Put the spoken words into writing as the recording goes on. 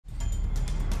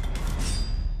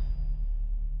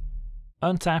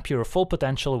Untap your full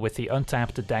potential with the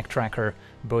Untapped Deck Tracker.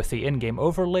 Both the in-game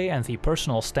overlay and the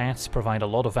personal stats provide a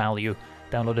lot of value.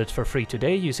 Download it for free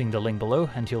today using the link below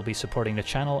and you'll be supporting the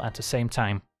channel at the same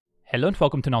time. Hello and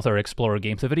welcome to another Explorer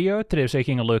Games video. Today we're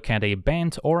taking a look at a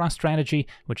Bant aura strategy,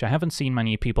 which I haven't seen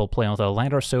many people play on the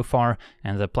ladder so far,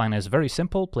 and the plan is very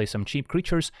simple: play some cheap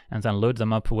creatures and then load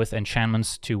them up with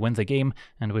enchantments to win the game,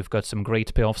 and we've got some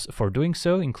great payoffs for doing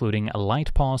so, including a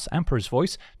Light-Paws Emperor's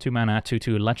Voice, 2 mana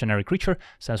 2/2 legendary creature,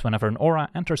 says whenever an aura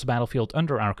enters the battlefield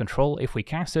under our control, if we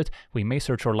cast it, we may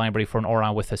search our library for an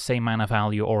aura with the same mana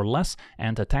value or less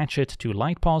and attach it to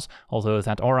Light-Paws, although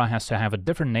that aura has to have a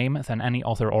different name than any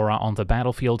other aura on the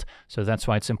battlefield, so that's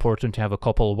why it's important to have a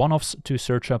couple one-offs to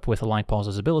search up with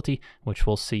Light-Paws' ability, which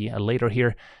we'll see later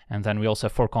here. And then we also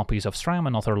have 4 copies of Sram,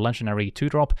 another legendary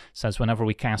 2-drop, says whenever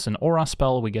we cast an aura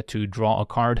spell we get to draw a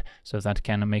card, so that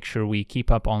can make sure we keep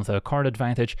up on the card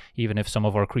advantage, even if some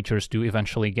of our creatures do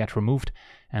eventually get removed.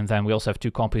 And then we also have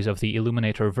 2 copies of the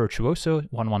Illuminator Virtuoso,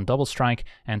 1/1 double strike,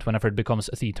 and whenever it becomes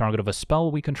the target of a spell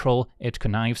we control, it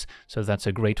connives, so that's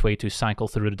a great way to cycle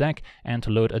through the deck and to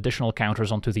load additional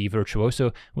counters onto the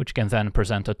Virtuoso, which can then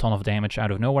present a ton of damage out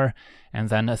of nowhere. And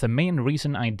then the main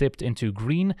reason I dipped into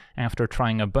green, after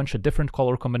trying a bunch of different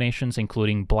color combinations,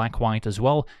 including black-white as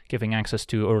well, giving access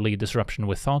to early disruption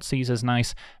with Thoughtseize is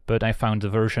nice, but I found the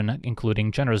version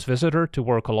including Generous Visitor to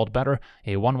work a lot better,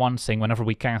 a 1/1 saying whenever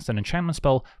we cast an enchantment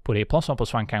spell, put a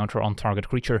 +1/+1 counter on target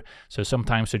creature. So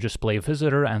sometimes we just play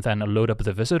Visitor and then load up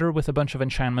the Visitor with a bunch of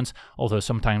enchantments, although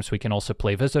sometimes we can also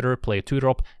play Visitor, play a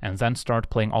 2-drop, and then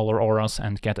start playing all our auras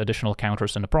and get additional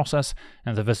counters in the process.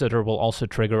 And the Visitor will also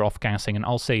trigger off casting an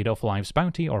Alseid of Life's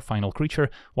Bounty or final creature,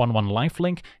 1/1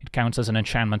 lifelink. It counts as an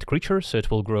enchantment creature, so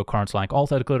it will grow cards like All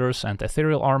That Glitters and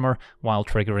Ethereal Armor while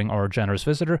triggering our Generous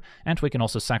Visitor, and we can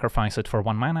also sacrifice it for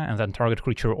 1 mana, and then target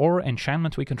creature or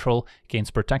enchantment we control gains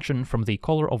protection from the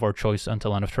color of our choice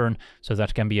until end of turn, so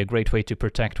that can be a great way to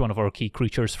protect one of our key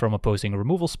creatures from opposing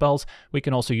removal spells. We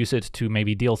can also use it to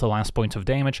maybe deal the last points of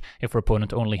damage if our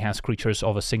opponent only has creatures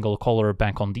of a single color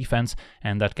back on defense,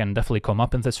 and that can definitely come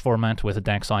up in this format with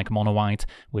decks like Mono White,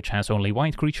 which has only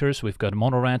white creatures. We've got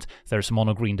Mono Red, there's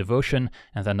Mono Green Devotion,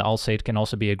 and then the Alseid can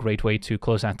also be a great way to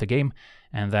close out the game.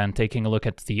 And then taking a look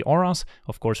at the auras,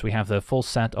 of course we have the full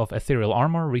set of Ethereal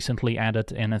Armor recently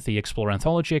added in the Explorer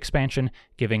Anthology expansion,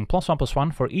 giving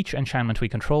 +1/+1 for each enchantment we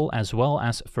control as well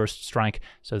as First Strike.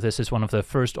 So this is one of the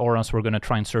first auras we're going to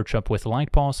try and search up with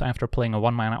Light-Paws after playing a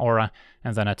 1 mana aura.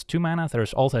 And then at 2 mana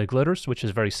there's All That Glitters, which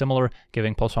is very similar,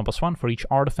 giving +1/+1 for each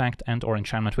artifact and or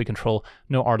enchantment we control.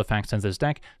 No artifacts in this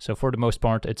deck, so for the most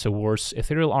part it's a worse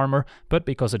Ethereal Armor, but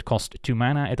because it costs 2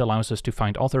 mana it allows us to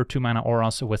find other 2 mana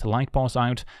auras with Light-Paws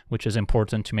out, which is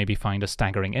important to maybe find a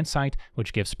Staggering Insight,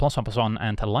 which gives +1/+1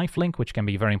 and a lifelink, which can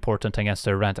be very important against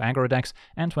the red aggro decks,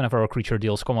 and whenever our creature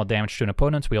deals combat damage to an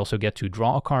opponent we also get to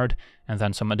draw a card. And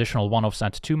then some additional one-offs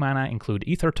at 2 mana include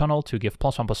Ether Tunnel to give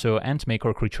 +1/+0 and make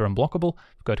our creature unblockable.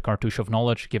 We've got Cartouche of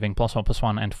Knowledge giving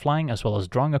 +1/+1 and flying, as well as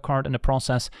drawing a card in the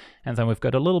process. And then we've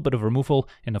got a little bit of removal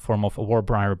in the form of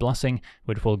Warbriar Blessing,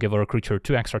 which will give our creature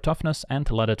 2 extra toughness and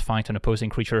let it fight an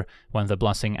opposing creature when the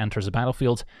blessing enters the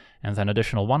battlefield. And then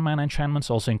additional 1 mana enchantments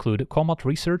also include Combat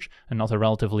Research, another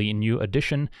relatively new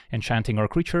addition, enchanting our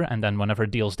creature, and then whenever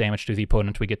it deals damage to the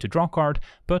opponent we get to draw a card,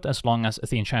 but as long as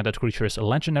the enchanted creature is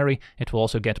legendary, it will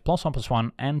also get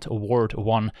 +1/+1 and Ward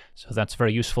 1, so that's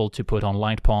very useful to put on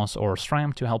Light-Paws or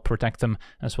Sram to help protect them,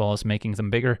 as well as making them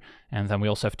bigger. And then we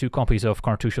also have 2 copies of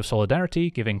Cartouche of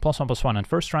Solidarity, giving +1/+1 and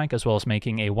First Strike, as well as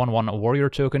making a 1/1 warrior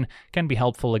token. Can be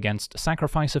helpful against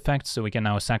sacrifice effects, so we can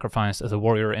now sacrifice the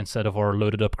warrior instead of our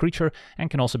loaded up creature, and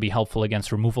can also be helpful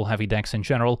against removal heavy decks in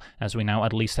general, as we now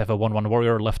at least have a 1/1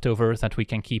 warrior left over that we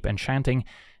can keep enchanting.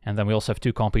 And then we also have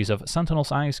 2 copies of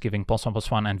Sentinel's Eyes, giving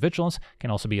 +1/+1 and Vigilance, can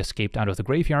also be escaped out of the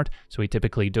graveyard, so we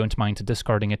typically don't mind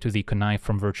discarding it to the Connive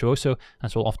from Virtuoso,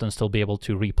 as we'll often still be able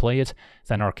to replay it.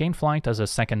 Then Arcane Flight as a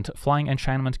second flying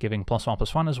enchantment, giving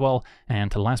 +1/+1 as well.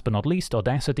 And last but not least,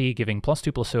 Audacity, giving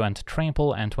 +2/+0 and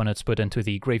Trample, and when it's put into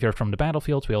the graveyard from the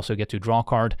battlefield, we also get to draw a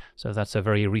card, so that's a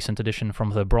very recent addition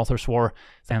from the Brothers War.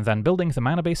 And then building the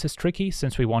mana base is tricky,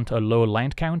 since we want a low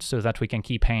land count, so that we can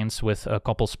keep hands with a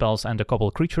couple spells and a couple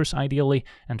creatures ideally,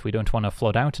 and we don't want to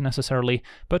flood out necessarily,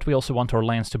 but we also want our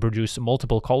lands to produce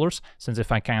multiple colors, since if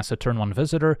I cast a turn 1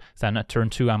 Visitor, then at turn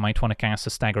 2 I might want to cast a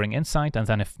Staggering Insight, and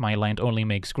then if my land only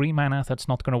makes green mana, that's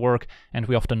not going to work, and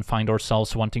we often find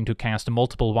ourselves wanting to cast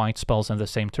multiple white spells in the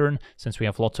same turn, since we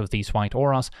have lots of these white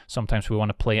auras. Sometimes we want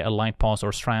to play a Light-Paws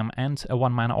or Sram and a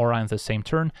 1 mana aura in the same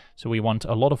turn, so we want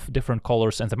a lot of different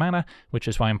colors in the mana, which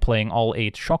is why I'm playing all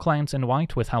 8 Shocklands in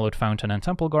white with Hallowed Fountain and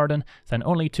Temple Garden, then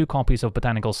only 2 copies of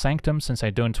Botanic Botanical Sanctum, since I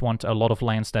don't want a lot of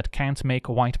lands that can't make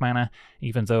white mana,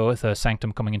 even though the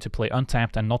Sanctum coming into play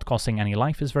untapped and not costing any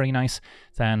life is very nice.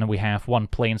 Then we have 1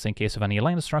 Plains in case of any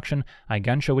land destruction,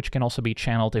 Eiganjo, which can also be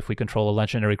channeled if we control a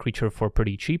legendary creature for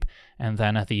pretty cheap, and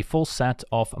then the full set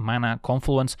of Mana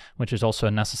Confluence, which is also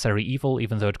a necessary evil,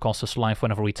 even though it costs us life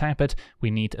whenever we tap it. We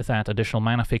need that additional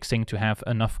mana fixing to have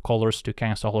enough colors to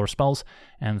cast all our spells,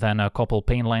 and then a couple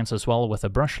Pain lands as well with a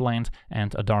Brush land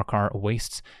and a Darkar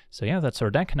Wastes. So yeah, that's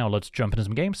our deck. Now let's jump into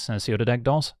some games and see how the deck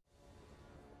does.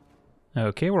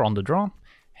 Okay, we're on the draw.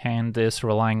 Hand is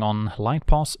relying on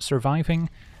Light-Paws surviving,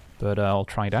 but I'll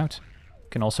try it out.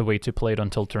 Can also wait to play it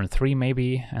until turn 3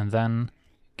 maybe, and then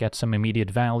get some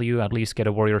immediate value, at least get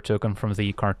a warrior token from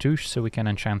the cartouche so we can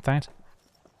enchant that.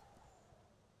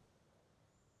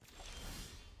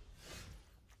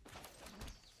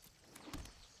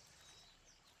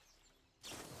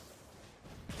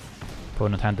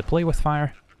 Opponent had to play with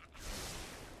fire.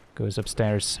 Goes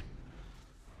upstairs.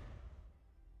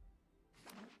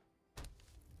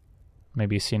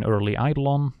 Maybe see an early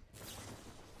Eidolon.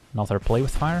 Another play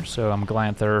with fire, so I'm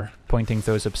glad they're pointing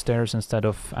those upstairs instead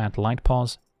of at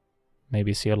Light-Paws.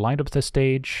 Maybe see a light up the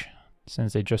stage,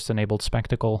 since they just enabled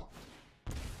Spectacle.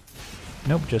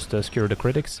 Nope, just skewer the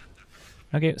critics.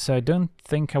 Okay, so I don't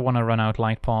think I want to run out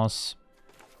Light-Paws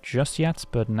just yet,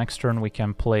 but next turn we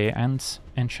can play and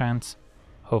enchant.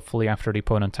 Hopefully after the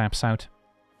opponent taps out.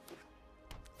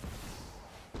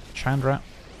 Chandra.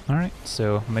 Alright,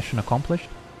 so mission accomplished.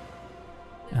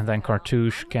 And then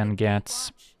Cartouche can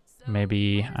get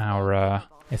maybe our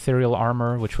Ethereal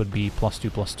Armor, which would be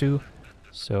 +2/+2.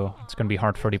 So it's going to be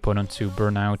hard for the opponent to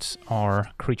burn out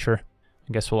our creature.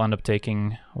 I guess we'll end up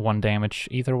taking 1 damage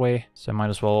either way, so I might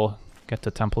as well get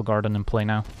the Temple Garden in play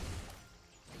now.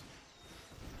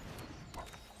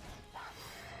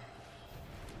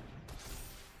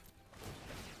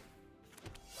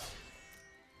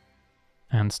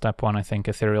 And step 1, I think,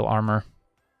 Ethereal Armor.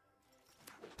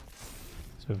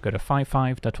 So we've got a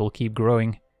 5/5 that will keep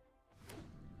growing.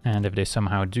 And if they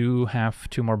somehow do have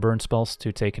 2 more burn spells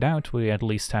to take it out, we at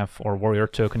least have our warrior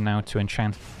token now to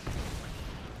enchant.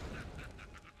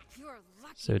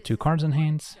 So 2 cards in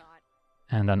hand.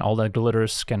 And then all that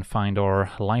glitters can find our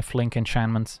lifelink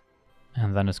enchantment.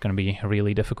 And then it's going to be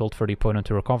really difficult for the opponent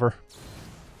to recover.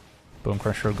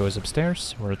 Bonecrusher goes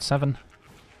upstairs, we're at 7.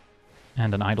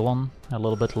 And an Eidolon, a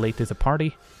little bit late to the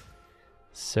party.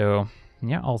 So,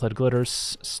 yeah, all that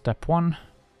glitters, step 1.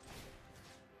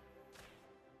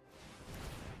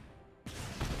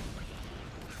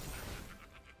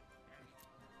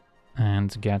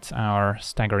 And get our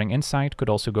Staggering Insight. Could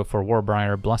also go for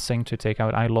Warbriar Blessing to take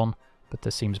out Eidolon, but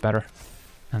this seems better.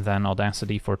 And then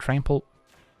Audacity for Trample.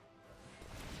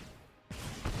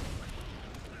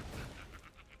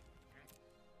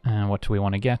 And what do we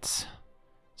want to get?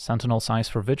 Sentinel's Eyes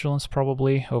for Vigilance,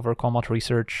 probably, over Combat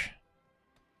Research.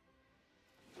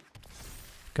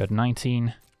 Got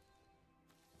 19.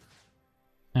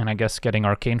 And I guess getting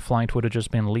Arcane Flight would have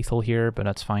just been lethal here, but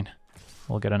that's fine.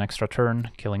 We'll get an extra turn,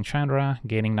 killing Chandra,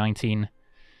 gaining 19.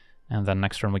 And then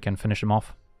next turn we can finish him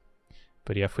off.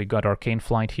 But yeah, if we got Arcane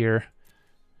Flight here,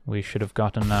 we should have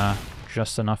gotten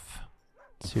just enough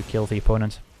to kill the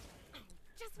opponent.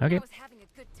 Okay.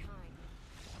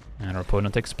 And our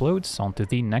opponent explodes, on to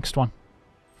the next one.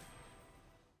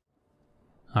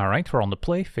 Alright, we're on the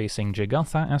play, facing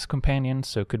Jegantha as companion,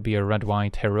 so it could be a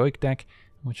red-white heroic deck,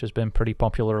 which has been pretty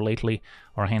popular lately.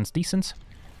 Our hand's decent.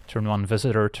 Turn 1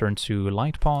 Visitor, turn 2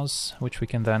 Light-Paws, which we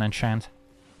can then enchant.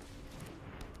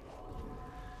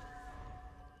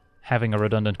 Having a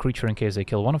redundant creature in case they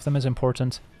kill one of them is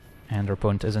important, and our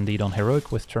opponent is indeed on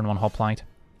heroic with turn 1 Hoplite.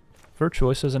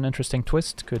 Virtuoso is an interesting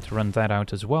twist, could run that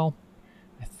out as well.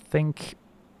 I think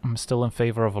I'm still in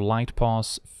favor of a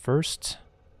Light-Paws first.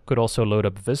 Could also load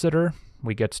up Visitor.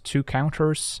 We get 2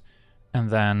 counters, and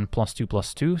then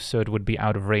 +2/+2, so it would be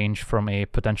out of range from a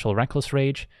potential Reckless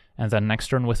Rage. And then next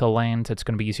turn with a land, it's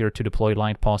going to be easier to deploy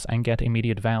Light-Paws and get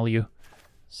immediate value.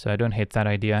 So I don't hate that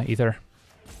idea either.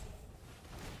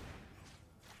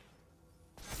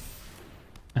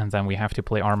 And then we have to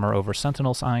play Armor over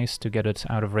Sentinel's Eyes to get it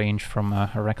out of range from a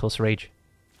Reckless Rage.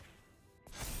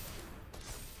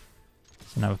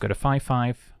 So now we've got a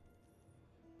 5/5.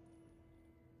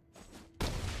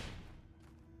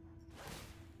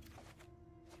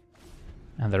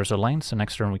 And there's a lane, so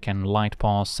next turn we can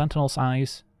Light-Paws Sentinel's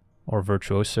Eyes, or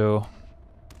Virtuoso,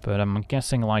 but I'm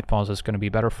guessing Light-Paws is going to be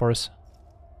better for us.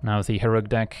 Now the heroic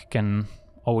deck can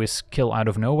always kill out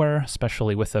of nowhere,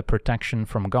 especially with the protection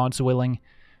from God's Willing,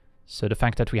 so the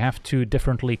fact that we have 2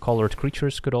 differently colored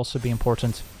creatures could also be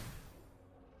important.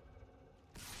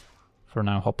 For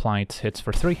now, Hoplite hits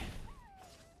for 3.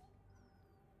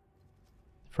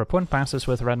 If our opponent passes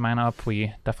with red mana up,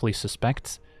 we definitely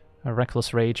suspect a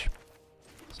Reckless Rage.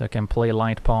 So I can play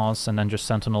Light-Paws and then just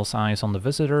Sentinel's Eyes on the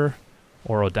Visitor,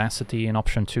 or Audacity in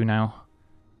option 2 now.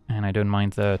 And I don't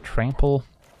mind the Trample.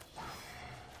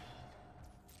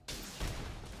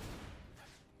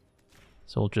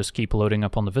 So we'll just keep loading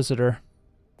up on the Visitor.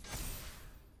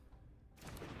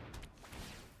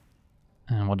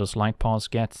 And what does Light-Paws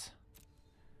get?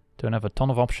 Don't have a ton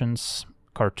of options.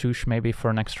 Cartouche maybe for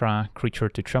an extra creature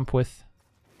to trump with.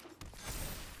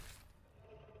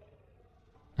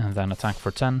 And then attack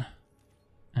for 10.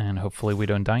 And hopefully we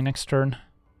don't die next turn.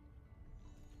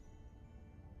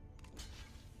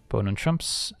 Opponent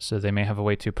trumps, so they may have a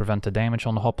way to prevent the damage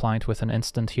on the Hoplite with an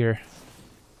instant here.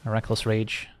 A Reckless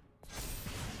Rage.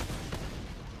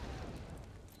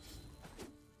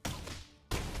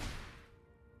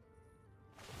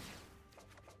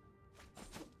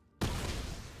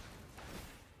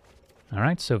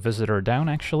 Alright, so Visitor down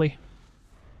actually.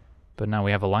 But now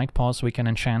we have a Light-Paws we can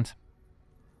enchant.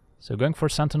 So going for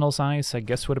Sentinel's Eyes, I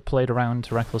guess would have played around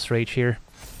Reckless Rage here.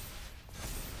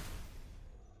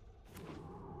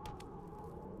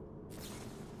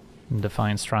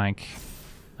 Defiant Strike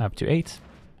up to 8.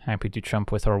 Happy to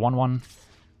jump with our 1/1.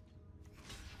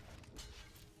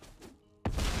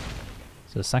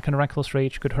 So the second Reckless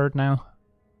Rage could hurt now.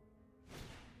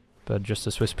 But just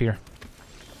a Swiss Spear.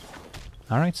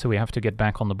 Alright, so we have to get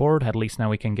back on the board. At least now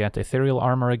we can get Ethereal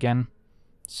Armor again.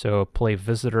 So play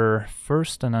Visitor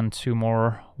first, and then 2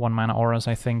 more 1-mana auras,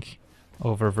 I think,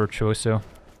 over Virtuoso.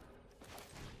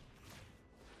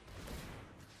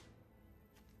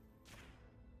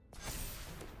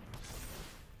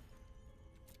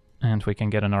 And we can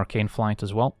get an Arcane Flight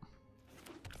as well.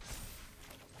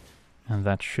 And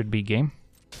that should be game.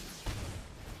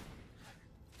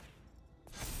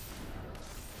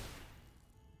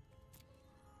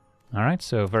 Alright,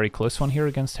 so very close one here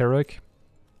against Heroic.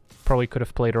 Probably could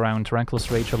have played around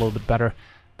Reckless Rage a little bit better,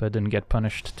 but didn't get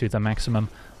punished to the maximum.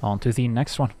 On to the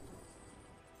next one.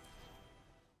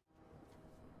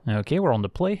 Okay, we're on the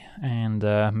play, and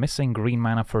missing green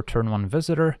mana for turn 1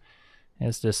 Visitor.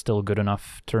 Is this still good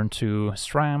enough? Turn 2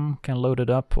 Sram can load it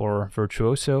up, or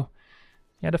Virtuoso.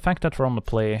 Yeah, the fact that we're on the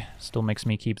play still makes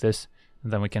me keep this.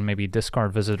 And then we can maybe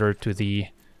discard Visitor to the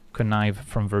Connive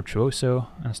from Virtuoso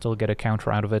and still get a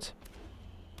counter out of it.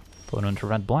 Opponent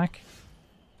red-black.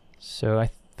 So I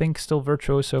think still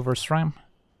Virtuoso over Sram.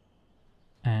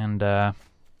 And I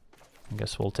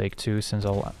guess we'll take 2 since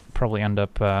I'll probably end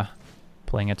up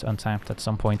playing it untapped at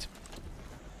some point.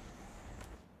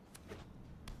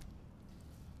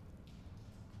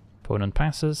 Opponent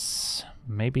passes,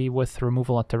 maybe with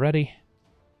removal at the ready.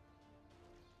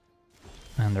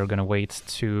 And they're gonna wait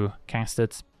to cast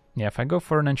it. Yeah, if I go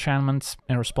for an enchantment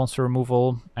in response to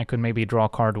removal, I could maybe draw a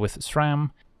card with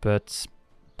Sram, but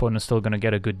opponent's still gonna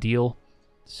get a good deal.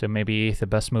 So maybe the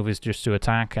best move is just to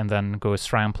attack and then go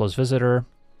Sram plus Visitor,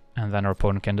 and then our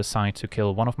opponent can decide to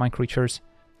kill one of my creatures,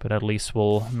 but at least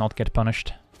we'll not get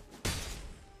punished.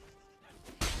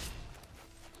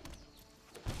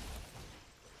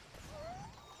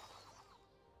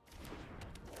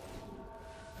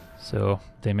 So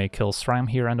they may kill Sram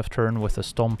here end of turn with a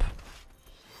Stomp.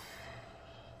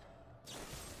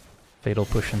 Fatal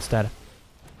Push instead.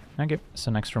 Okay,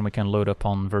 so next turn we can load up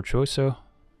on Virtuoso,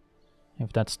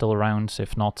 if that's still around.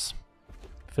 If not,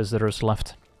 Visitors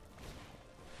left.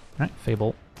 Alright,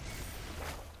 Fable.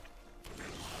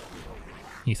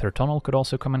 Ether Tunnel could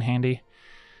also come in handy.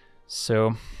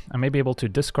 So I may be able to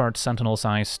discard Sentinel's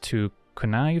Eyes to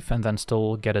Connive and then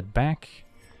still get it back.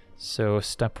 So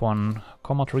step 1,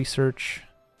 Combat Research.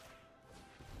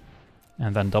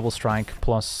 And then Double Strike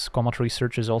plus Combat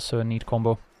Research is also a neat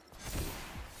combo.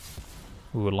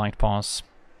 Ooh, Light-Paws.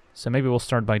 So maybe we'll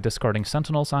start by discarding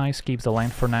Sentinel's Eyes, keep the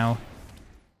land for now.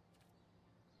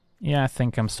 Yeah, I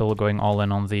think I'm still going all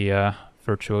in on the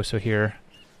Virtuoso here.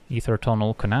 Ether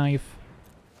Tunnel, Connive.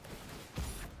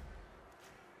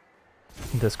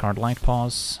 Discard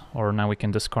Light-Paws, or now we can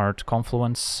discard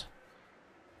Confluence.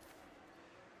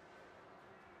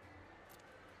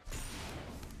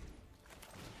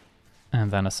 And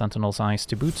then a Sentinel's Eyes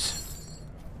to boot.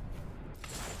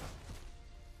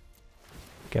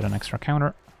 Get an extra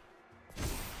counter.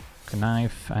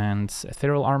 Connive and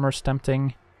Ethereal Armor's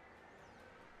tempting.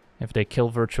 If they kill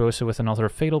Virtuoso with another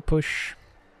Fatal Push,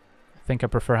 I think I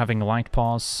prefer having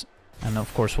Light-Paws. And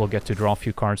of course we'll get to draw a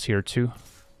few cards here too.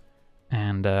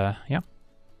 And yeah,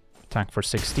 attack for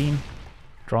 16,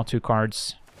 draw 2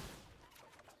 cards.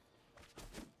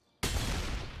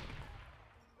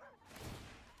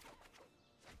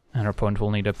 And our opponent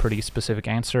will need a pretty specific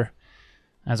answer.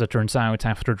 As it turns out,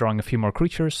 after drawing a few more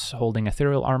creatures, holding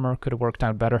Ethereal Armor could have worked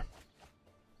out better.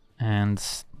 And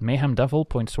Mayhem Devil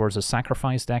points towards a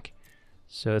sacrifice deck.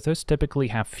 So those typically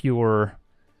have fewer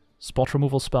spot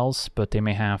removal spells, but they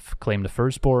may have Claim the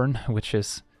Firstborn, which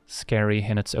is scary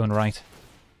in its own right.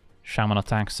 Shaman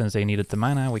attacks, since they needed the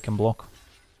mana, we can block.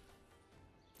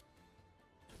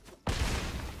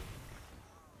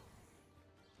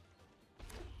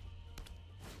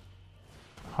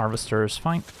 Harvester is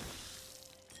fine.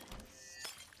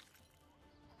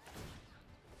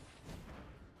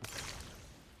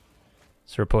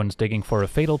 So opponent's digging for a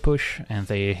Fatal Push, and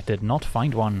they did not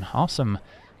find one. Awesome.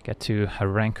 Get to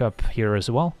rank up here as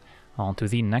well. On to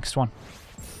the next one.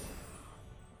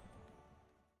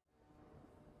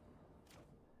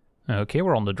 Okay,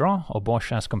 we're on the draw.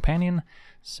 Obosh as companion,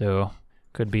 so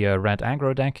could be a red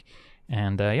aggro deck.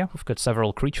 And yeah, we've got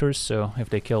several creatures, so if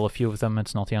they kill a few of them,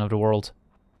 it's not the end of the world.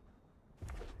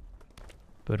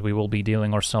 But we will be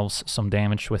dealing ourselves some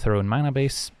damage with our own mana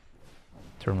base.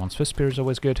 Turn 1 Swiftspear is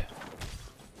always good.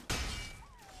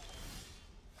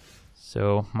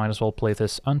 So might as well play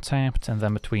this untapped, and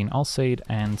then between Alseid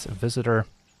and Visitor.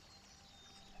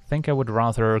 I think I would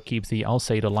rather keep the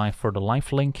Alseid alive for the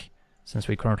lifelink, since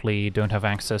we currently don't have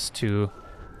access to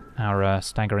our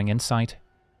Staggering Insight.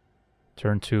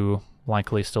 Turn 2,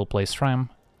 likely still play Sram,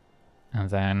 and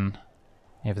then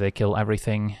if they kill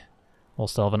everything, we'll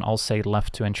still have an Alseid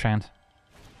left to enchant.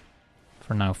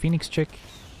 For now, Phoenix Chick.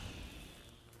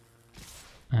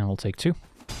 And we'll take 2.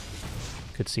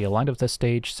 Could see a light of this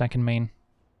stage, second main.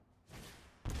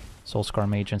 Soulscar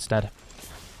Mage instead.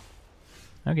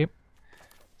 Okay.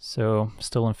 So,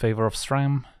 still in favor of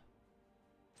Sram.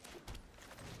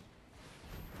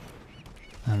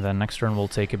 And then next turn we'll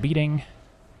take a beating.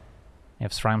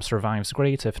 If Sram survives,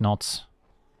 great. If not,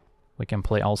 we can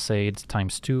play Alseid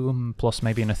 ×2, plus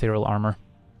maybe an Ethereal Armor.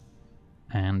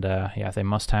 And yeah, they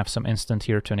must have some instant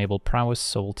here to enable Prowess,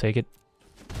 so we'll take it.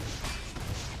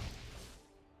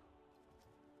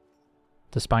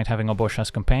 Despite having Obosh as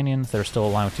companion, they're still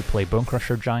allowed to play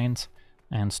Bonecrusher Giant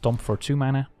and Stomp for 2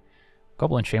 mana.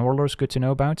 Goblin Chainwhirler is good to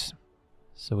know about,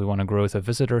 so we want to grow the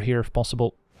Visitor here if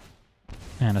possible.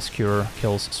 And a Skewer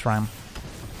kills Sram.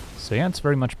 So yeah, it's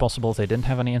very much possible they didn't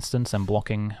have any instants and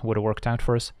blocking would have worked out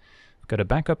for us. We've got a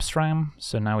backup Sram,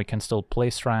 so now we can still play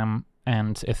Sram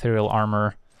and Ethereal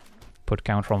Armor, put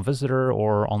counter on Visitor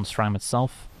or on Sram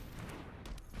itself.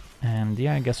 And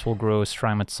yeah, I guess we'll grow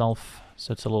Sram itself,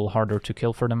 so it's a little harder to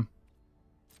kill for them.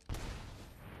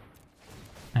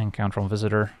 And counter on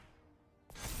Visitor.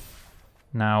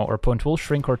 Now our opponent will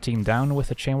shrink our team down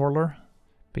with a Chainwhirler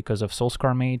because of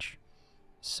Soulscar Mage.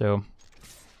 So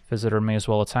Visitor may as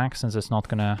well attack since it's not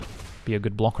gonna be a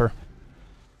good blocker.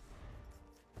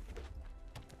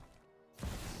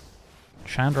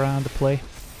 Chandra on the play,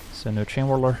 so no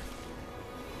Chainwhirler.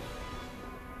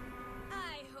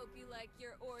 I hope you like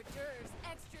your hors d'oeuvres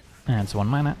extra. And it's 1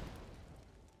 mana.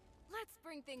 Let's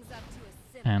bring things up to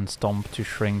a simple. And Stomp to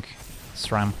shrink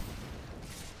Sram.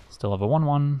 Still have a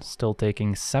 1/1, still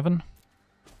taking 7.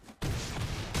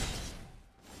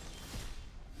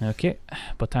 Okay,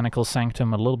 Botanical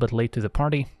Sanctum a little bit late to the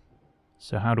party.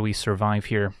 So how do we survive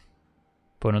here?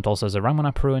 Opponent also has a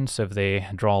Ramunap Ruin, so if they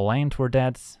draw land, we're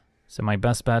dead. So my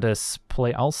best bet is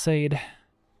play Alseid,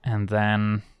 and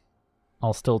then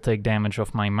I'll still take damage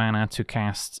of my mana to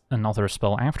cast another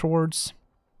spell afterwards.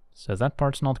 So that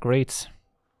part's not great,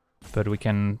 but we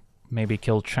can maybe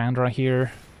kill Chandra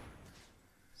here.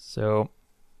 So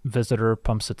Visitor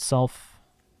pumps itself.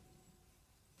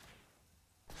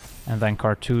 And then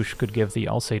Cartouche could give the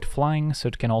Alseid flying, so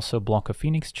it can also block a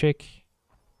Phoenix Chick.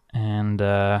 And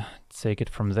take it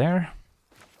from there.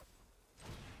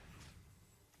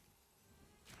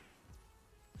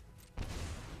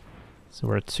 So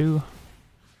we're at 2.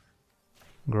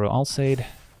 Grow Alseid.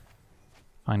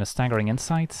 Find a Staggering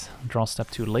Insight. Draw step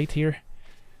 2 late here.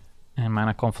 And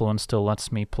Mana Confluence still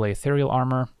lets me play Ethereal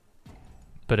Armor.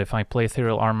 But if I play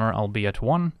Ethereal Armor, I'll be at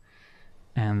 1.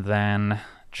 And then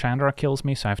Chandra kills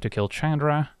me, so I have to kill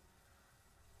Chandra.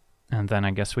 And then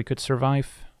I guess we could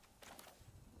survive.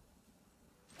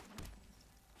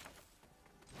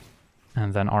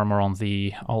 And then armor on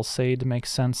the Alseid makes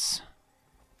sense.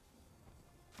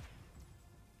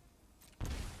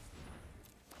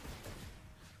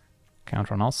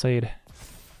 Counter on Alseid.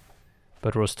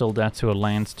 But we're still dead to a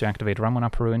land to activate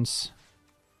Ramunap Ruins.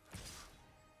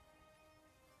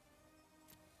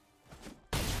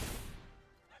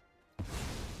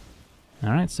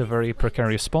 Alright, so very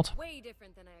precarious spot. Way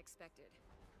different than I expected.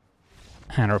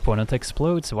 And our opponent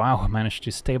explodes. Wow, managed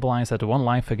to stabilize at 1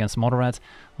 life against Moderate.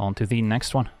 On to the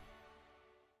next one.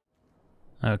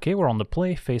 Okay, we're on the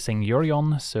play, facing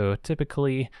Yorion, so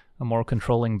typically a more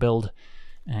controlling build.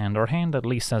 And our hand at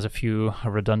least has a few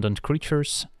redundant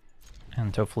creatures,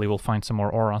 and hopefully we'll find some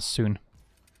more auras soon.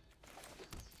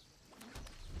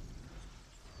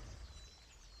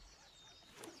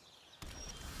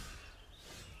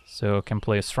 So can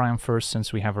play a Sram first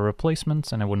since we have a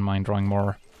replacement, and I wouldn't mind drawing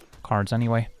more cards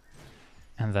anyway.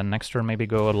 And then next turn maybe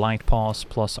go a Light-Paws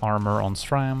plus armor on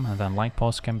Sram, and then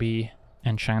Light-Paws can be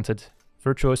enchanted.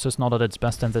 Virtuoso is not at its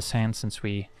best in this hand since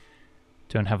we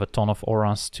don't have a ton of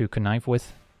auras to connive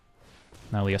with.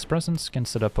 Nalia's Presence can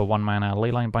set up a 1-mana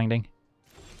Leyline Binding.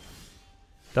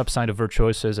 The upside of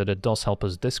Virtuoso is that it does help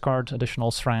us discard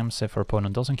additional Srams if our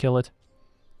opponent doesn't kill it.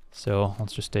 So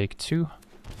let's just take 2.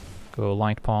 Go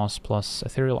Light-Paws plus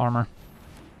Ethereal Armor.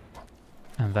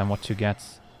 And then what to get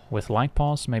with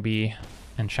Light-Paws, maybe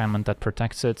enchantment that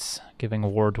protects it, giving a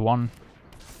ward 1.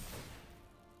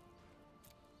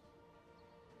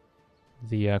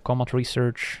 The Combat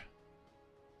Research.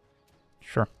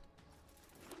 Sure.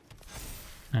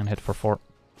 And hit for 4.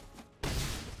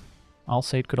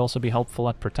 Alseid could also be helpful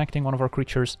at protecting one of our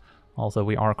creatures, although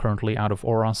we are currently out of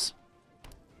auras.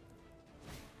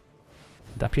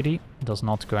 Deputy does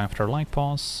not go after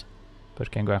Light-Paws, but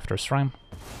can go after Sram.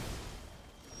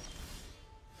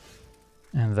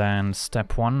 And then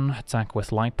step 1, attack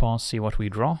with Light-Paws, see what we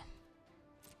draw.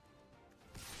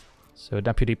 So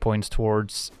Deputy points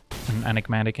towards an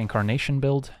Enigmatic Incarnation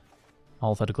build,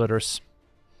 all that glitters.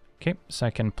 Okay, so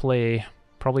I can play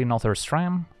probably another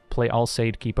Sram, play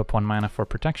Alseid, keep up 1 mana for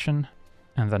protection,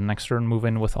 and then next turn move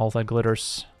in with all that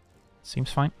glitters.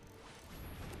 Seems fine.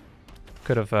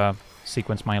 Could have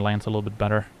sequenced my lands a little bit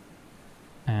better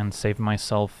and saved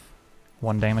myself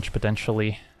 1 damage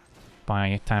potentially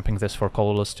by tapping this for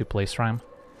colorless to play Sram,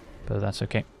 but that's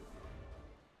okay.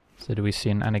 So do we see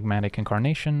an Enigmatic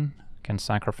Incarnation? Can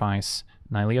sacrifice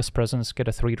Nalia's Presence, get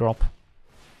a 3-drop.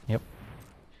 Yep.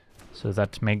 So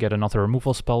that may get another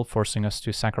removal spell, forcing us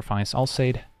to sacrifice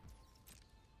Alseid.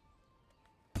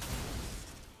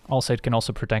 Alseid can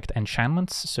also protect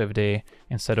enchantments, so if they,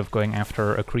 instead of going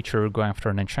after a creature, go after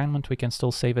an enchantment, we can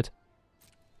still save it.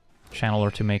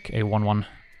 Channeler to make a 1-1.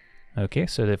 Okay,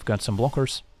 so they've got some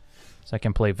blockers. So I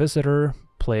can play Visitor,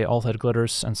 play All That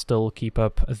Glitters, and still keep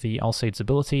up the Alseid's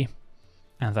ability.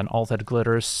 And then All That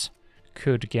Glitters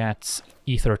could get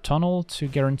Ether Tunnel to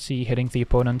guarantee hitting the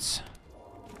opponent.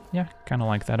 Yeah, kind of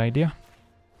like that idea.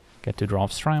 Get to draw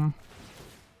off Sram.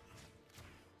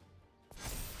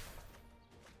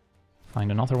 Find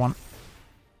another one.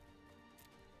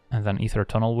 And then Ether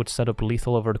Tunnel would set up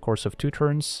lethal over the course of 2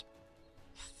 turns.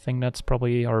 Think that's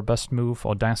probably our best move.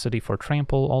 Audacity for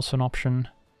Trample, also an option.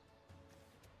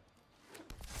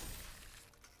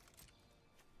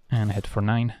 And hit for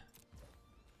 9.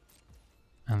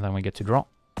 And then we get to draw.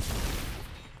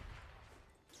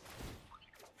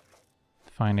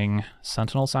 Finding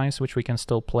Sentinel's Eyes, which we can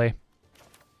still play.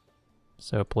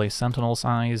 So play Sentinel's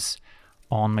Eyes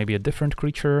on maybe a different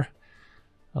creature,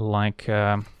 like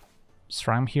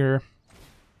Sram here.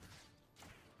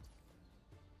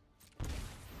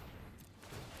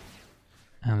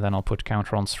 And then I'll put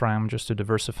counter on Sram just to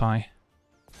diversify.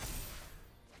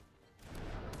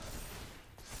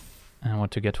 And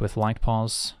what to get with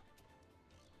Light-Paws.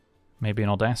 Maybe an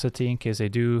Audacity in case they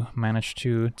do manage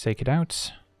to take it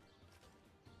out.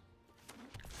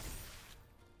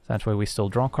 That way we still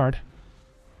draw a card.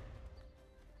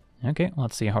 Okay,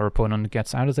 let's see how our opponent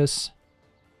gets out of this.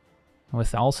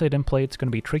 With Alseid in play, it's going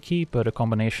to be tricky, but a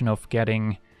combination of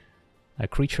getting a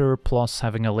creature plus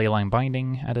having a Leyline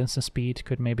Binding at instant speed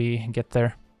could maybe get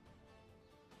there.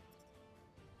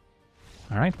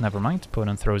 Alright, never mind.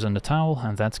 Opponent throws in the towel,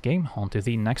 and that's game. On to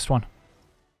the next one.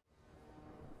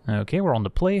 Okay, we're on the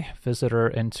play. Visitor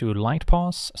into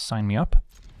Light-Paws. Sign me up.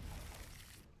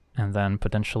 And then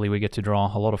potentially we get to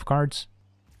draw a lot of cards.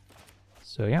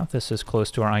 So yeah, this is close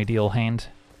to our ideal hand.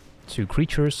 2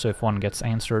 creatures, so if one gets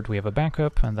answered we have a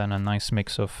backup, and then a nice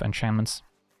mix of enchantments.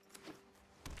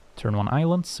 Turn 1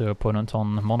 island, so opponent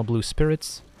on mono blue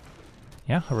spirits.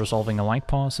 Yeah, resolving a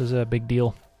Light-Paws is a big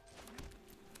deal.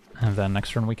 And then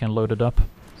next turn we can load it up.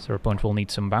 So our opponent will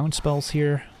need some bounce spells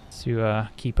here to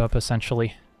keep up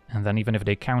essentially. And then even if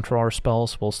they counter our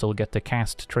spells, we'll still get the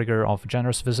cast trigger of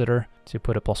Generous Visitor to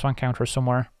put a +1 counter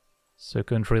somewhere. So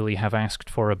couldn't really have asked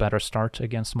for a better start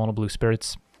against mono blue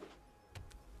spirits.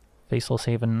 Faceless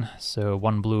Haven, so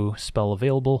 1 blue spell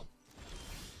available.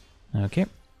 Okay,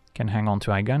 can hang on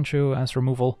to Aigancho as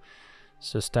removal.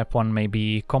 So step 1 may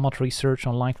be Combat Research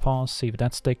on Light-Paws, see if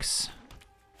that sticks.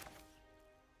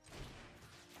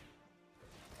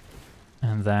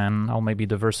 And then I'll maybe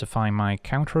diversify my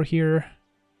counter here.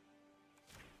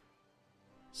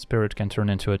 Spirit can turn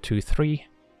into a 2/3,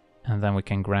 and then we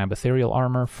can grab Ethereal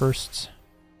Armor first.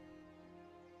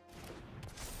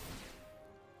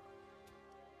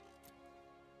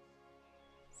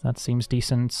 That seems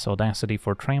decent. Audacity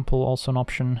for Trample also an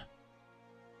option.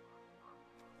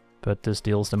 But this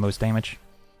deals the most damage.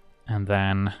 And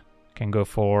then can go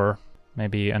for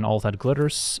maybe an All That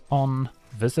Glitters on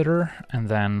Visitor, and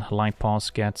then Light-Paws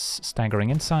gets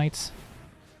Staggering Insight.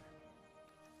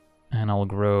 And I'll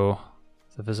grow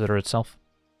the Visitor itself.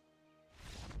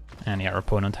 And yeah, our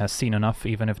opponent has seen enough.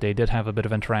 Even if they did have a bit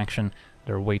of interaction,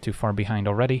 they're way too far behind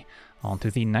already. On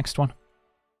to the next one.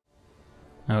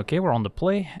 Okay, we're on the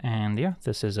play, and yeah,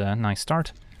 this is a nice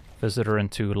start. Visitor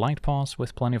into Light-Paws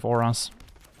with plenty of auras.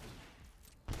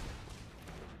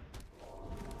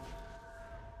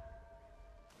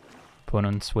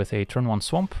 Opponents with a turn 1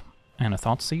 Swamp and a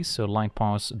Thoughtseize, so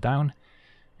Light-Paws down.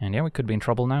 And yeah, we could be in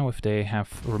trouble now if they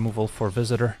have removal for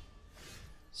Visitor.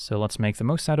 So let's make the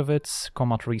most out of it.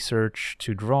 Combat Research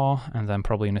to draw, and then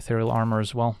probably an Ethereal Armor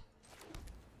as well.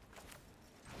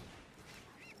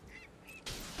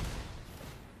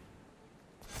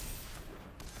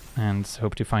 And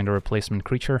hope to find a replacement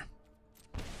creature,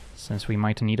 since we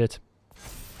might need it.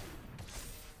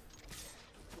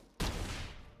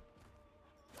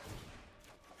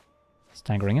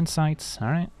 Staggering Insights,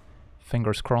 alright.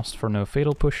 Fingers crossed for no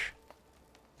Fatal Push.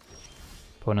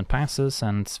 Opponent passes,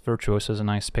 and Virtuoso is a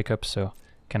nice pickup, so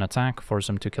can attack, force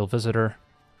him to kill Visitor,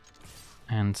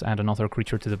 and add another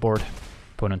creature to the board.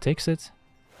 Opponent takes it,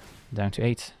 down to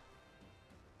 8.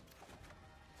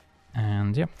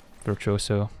 And yeah,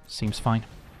 Virtuoso seems fine.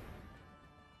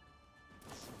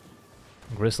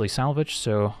 Grizzly Salvage,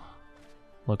 so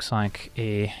looks like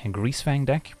a Greasefang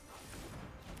deck.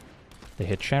 They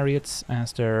hit Chariots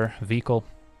as their vehicle.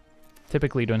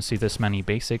 Typically don't see this many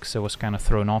basics, so I was kind of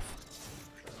thrown off.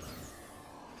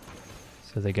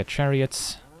 So they get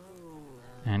Chariots.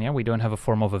 And yeah, we don't have a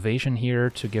form of evasion here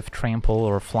to give Trample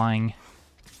or Flying.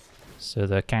 So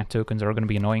the cat tokens are going to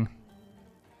be annoying.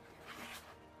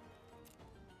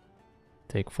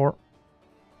 Take 4.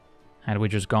 Had we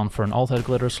just gone for an All That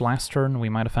Glitters last turn, we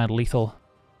might have had lethal.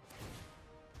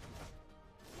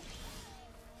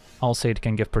 Alseid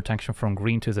can give protection from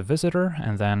green to the Visitor,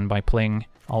 and then by playing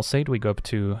Alseid we go up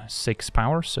to 6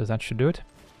 power, so that should do it.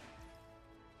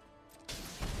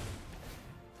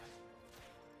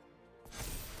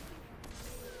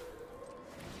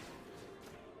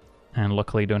 And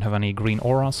luckily don't have any green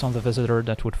auras on the Visitor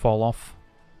that would fall off,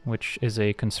 which is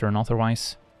a concern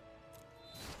otherwise.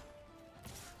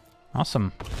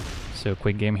 Awesome. So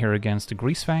quick game here against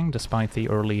Greasefang, despite the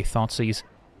early Thoughtseize.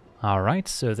 Alright,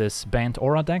 so this Bant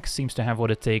Aura deck seems to have what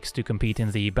it takes to compete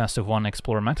in the best of 1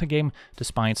 Explorer metagame,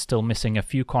 despite still missing a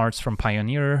few cards from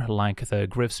Pioneer, like the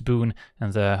Griff's Boon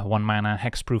and the 1-mana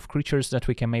hexproof creatures that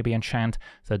we can maybe enchant.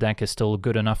 The deck is still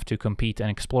good enough to compete in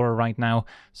Explorer right now,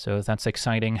 so that's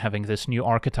exciting, having this new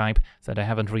archetype that I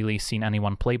haven't really seen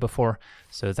anyone play before.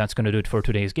 So that's going to do it for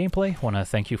today's gameplay. Want to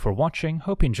thank you for watching,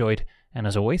 hope you enjoyed, and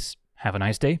as always, have a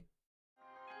nice day.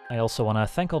 I also want to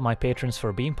thank all my patrons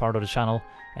for being part of the channel,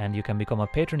 and you can become a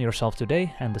patron yourself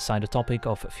today and decide the topic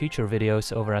of future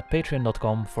videos over at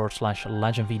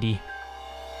patreon.com/LegenVD.